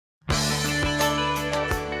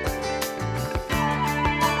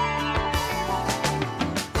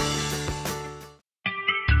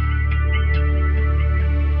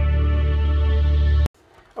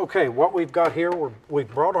Okay, what we've got here, we've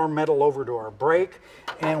brought our metal over to our brake,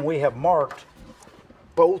 and we have marked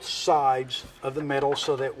both sides of the metal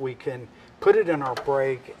so that we can put it in our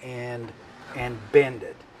brake and bend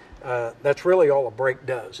it. That's really all a brake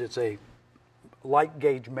does. It's a light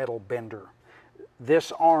gauge metal bender.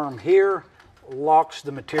 This arm here locks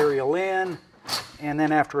the material in, and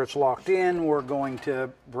then after it's locked in, we're going to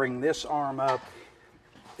bring this arm up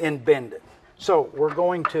and bend it. So we're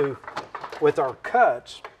going to, with our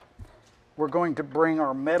cuts, we're going to bring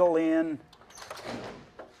our metal in,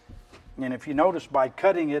 and if you notice by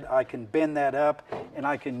cutting it, I can bend that up and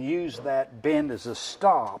I can use that bend as a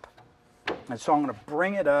stop. And so I'm going to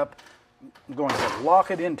bring it up, I'm going to lock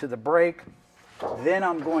it into the brake, then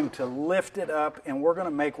I'm going to lift it up, and we're going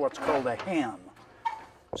to make what's called a hem.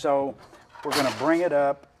 So we're going to bring it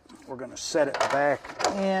up, we're going to set it back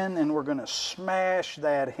in, and we're going to smash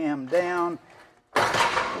that hem down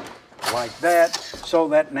like that, so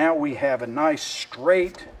that now we have a nice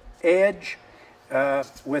straight edge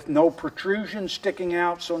with no protrusion sticking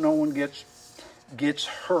out, so no one gets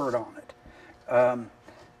hurt on it.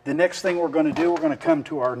 The next thing we're going to do, we're going to come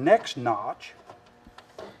to our next notch,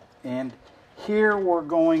 and here we're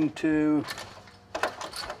going to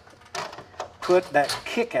put that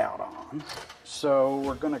kick out on. So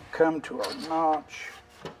we're going to come to our notch,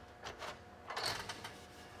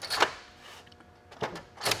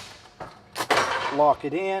 lock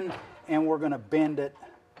it in, and we're going to bend it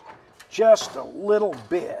just a little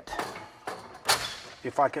bit.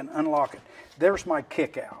 If I can unlock it. There's my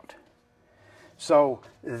kick out. So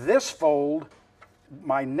this fold,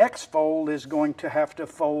 my next fold is going to have to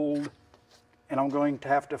fold, and I'm going to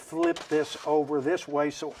have to flip this over this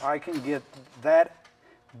way so I can get that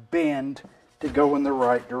bend to go in the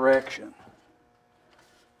right direction.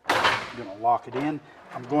 I'm going to lock it in.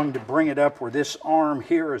 I'm going to bring it up where this arm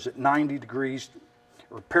here is at 90 degrees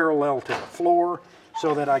or parallel to the floor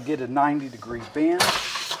so that I get a 90-degree bend,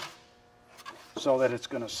 so that it's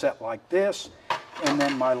going to set like this. And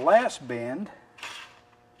then my last bend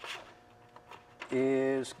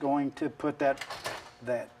is going to put that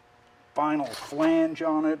final flange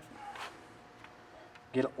on it,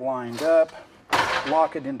 get it lined up,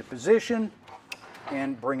 lock it into position,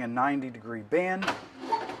 and bring a 90-degree bend.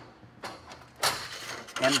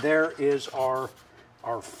 And there is our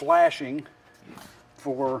flashing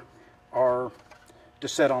for to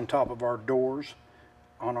set on top of our doors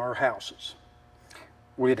on our houses.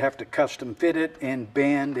 We'd have to custom fit it and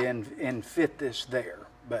bend and fit this there.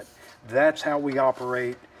 But that's how we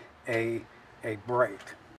operate a brake.